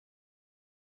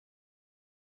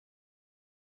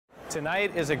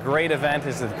Tonight is a great event.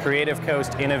 It's the Creative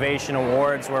Coast Innovation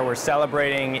Awards, where we're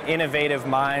celebrating innovative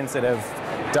minds that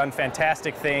have done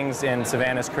fantastic things in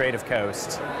Savannah's Creative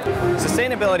Coast.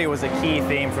 Sustainability was a key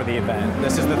theme for the event.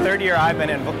 This is the third year I've been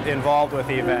involved with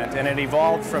the event, and it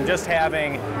evolved from just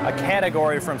having a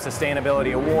category from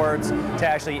Sustainability Awards to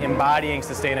actually embodying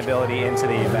sustainability into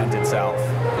the event itself.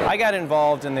 I got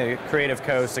involved in the Creative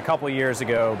Coast a couple years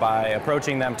ago by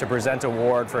approaching them to present an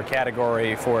award for a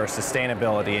category for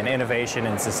sustainability and innovation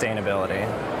in sustainability.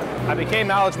 I became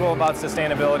knowledgeable about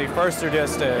sustainability first through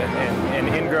just an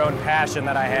ingrown passion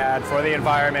that I had for the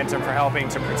environment and for helping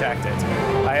to protect it.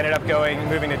 I ended up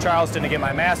moving to Charleston to get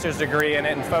my master's degree in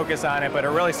it and focus on it, but it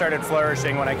really started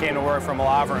flourishing when I came to work for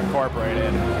Melaver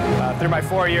Incorporated. Through my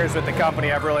 4 years with the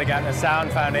company, I've really gotten a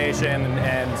sound foundation,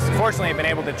 and fortunately I've been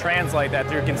able to translate that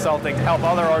through consulting to help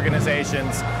other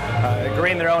organizations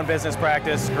green their own business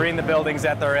practice, green the buildings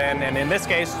that they're in, and in this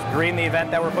case, green the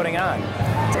event that we're putting on.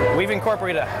 We've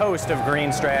incorporated a host of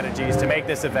green strategies to make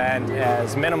this event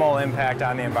as minimal impact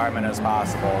on the environment as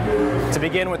possible. To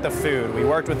begin with the food, we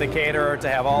worked with the caterer to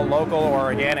have all local or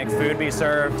organic food be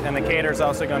served, and the caterer is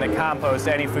also going to compost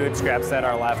any food scraps that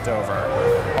are left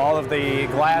over. All of the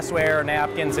glassware,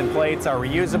 napkins, and plates are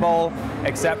reusable,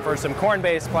 except for some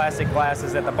corn-based plastic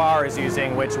glasses that the bar is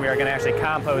using, which we are going to actually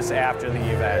compost after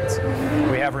the event.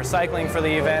 We have recycling for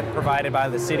the event provided by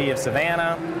the City of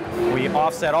Savannah. We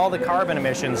offset all the carbon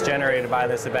emissions generated by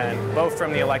this event, both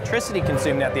from the electricity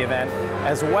consumed at the event,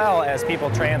 as well as people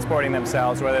transporting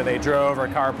themselves, whether they drove or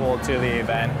carpooled to the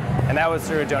event. And that was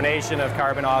through a donation of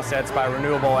carbon offsets by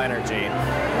renewable energy,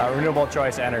 renewable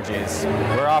choice energies.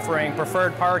 We're offering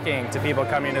preferred parking to people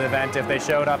coming to the event if they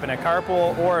showed up in a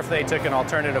carpool or if they took an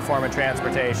alternative form of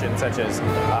transportation, such as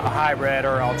a hybrid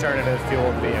or alternative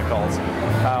fueled vehicles.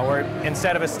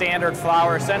 Instead of a standard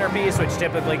flower centerpiece, which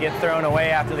typically get thrown away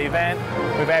after the event,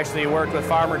 we've actually worked with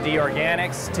Farmer D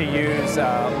Organics to use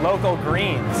local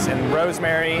greens and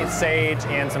rosemary, sage,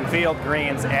 and some field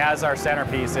greens as our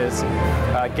centerpieces.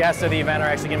 Guests of the event are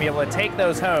actually going to be able to take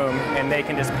those home, and they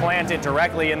can just plant it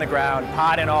directly in the ground,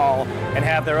 pot and all, and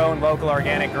have their own local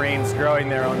organic greens growing in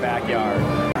their own backyard.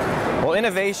 Well,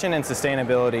 innovation and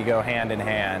sustainability go hand in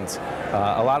hand.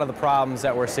 A lot of the problems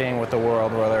that we're seeing with the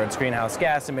world, whether it's greenhouse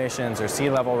gas emissions or sea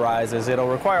level rises, it'll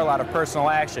require a lot of personal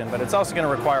action, but it's also going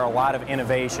to require a lot of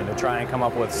innovation to try and come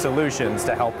up with solutions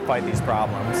to help fight these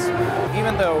problems.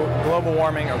 Even though global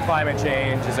warming or climate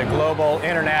change is a global,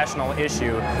 international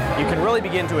issue, you can really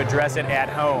begin to address it at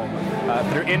home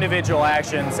through individual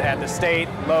actions at the state,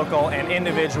 local, and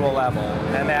individual level.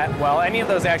 And that, while any of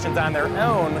those actions on their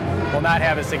own will not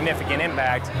have a significant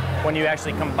impact, when you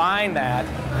actually combine that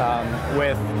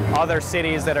with other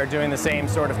cities that are doing the same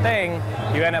sort of thing,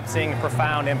 you end up seeing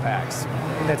profound impacts.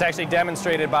 It's actually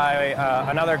demonstrated by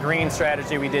another green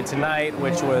strategy we did tonight,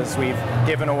 which was we've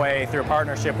given away through a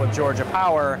partnership with Georgia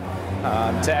Power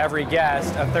to every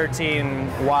guest a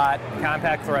 13-watt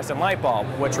compact fluorescent light bulb,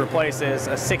 which replaces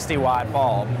a 60-watt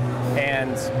bulb.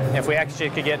 And if we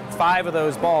actually could get 5 of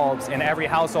those bulbs in every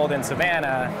household in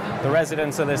Savannah, the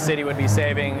residents of this city would be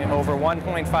saving over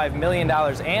 $1.5 million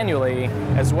annually,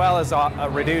 as well as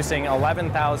reducing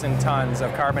 11,000 tons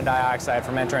of carbon dioxide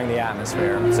from entering the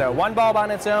atmosphere. So one bulb on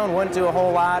its own wouldn't do a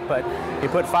whole lot, but you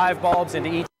put 5 bulbs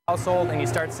into each household and you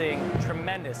start seeing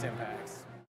tremendous impacts.